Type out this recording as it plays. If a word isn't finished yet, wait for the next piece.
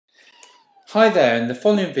Hi there, in the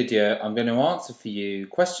following video I'm going to answer for you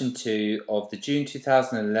question 2 of the June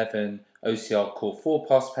 2011 OCR Core 4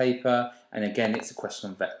 past paper, and again it's a question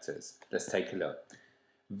on vectors. Let's take a look.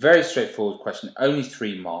 Very straightforward question, only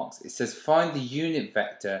 3 marks. It says find the unit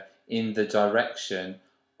vector in the direction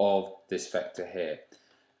of this vector here.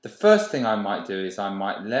 The first thing I might do is I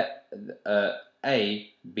might let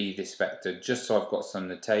A be this vector, just so I've got some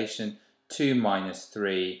notation, 2 minus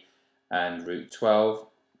 3 and root 12.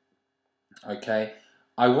 Okay,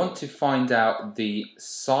 I want to find out the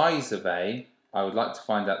size of A. I would like to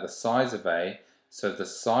find out the size of A. So the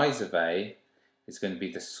size of A is going to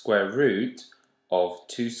be the square root of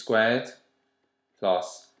 2 squared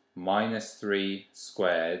plus minus 3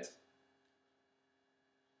 squared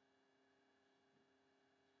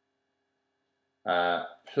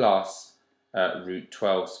plus root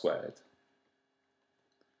 12 squared.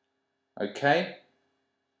 Okay?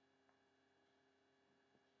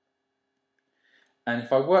 And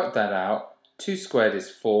if I work that out, 2 squared is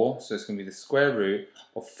 4, so it's going to be the square root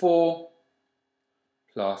of 4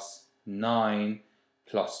 plus 9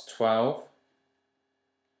 plus 12.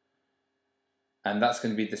 And that's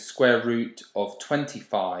going to be the square root of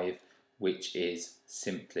 25, which is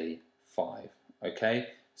simply 5. Okay,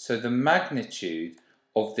 so the magnitude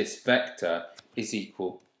of this vector is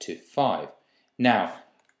equal to 5. Now,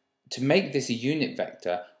 to make this a unit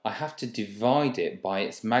vector, I have to divide it by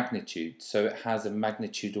its magnitude, so it has a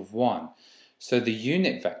magnitude of 1. So the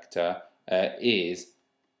unit vector is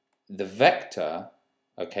the vector,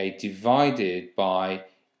 okay, divided by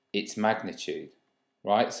its magnitude,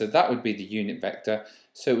 right? So that would be the unit vector.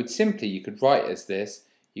 So it would simply, you could write as this,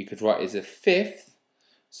 you could write as a fifth,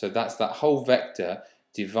 so that's that whole vector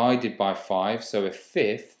divided by 5, so a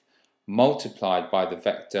fifth multiplied by the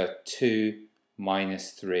vector 2 minus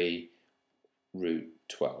 3 root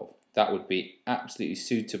 12. That would be absolutely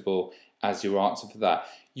suitable as your answer for that.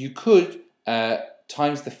 You could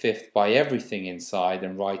times the fifth by everything inside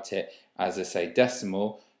and write it as I say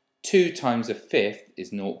decimal. 2 times a fifth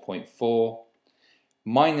is 0.4.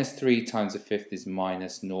 Minus 3 times a fifth is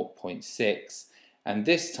minus 0.6. And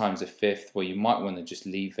this times a fifth, well, you might want to just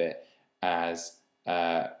leave it as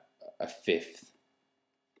a fifth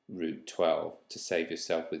root 12 to save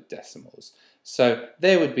yourself with decimals. So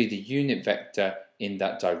there would be the unit vector in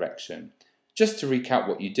that direction. Just to recap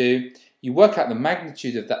what you do, you work out the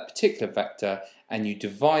magnitude of that particular vector and you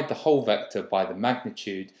divide the whole vector by the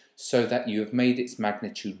magnitude so that you have made its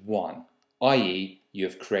magnitude 1, i.e. you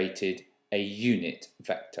have created a unit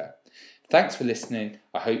vector. Thanks for listening.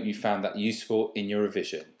 I hope you found that useful in your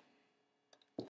revision.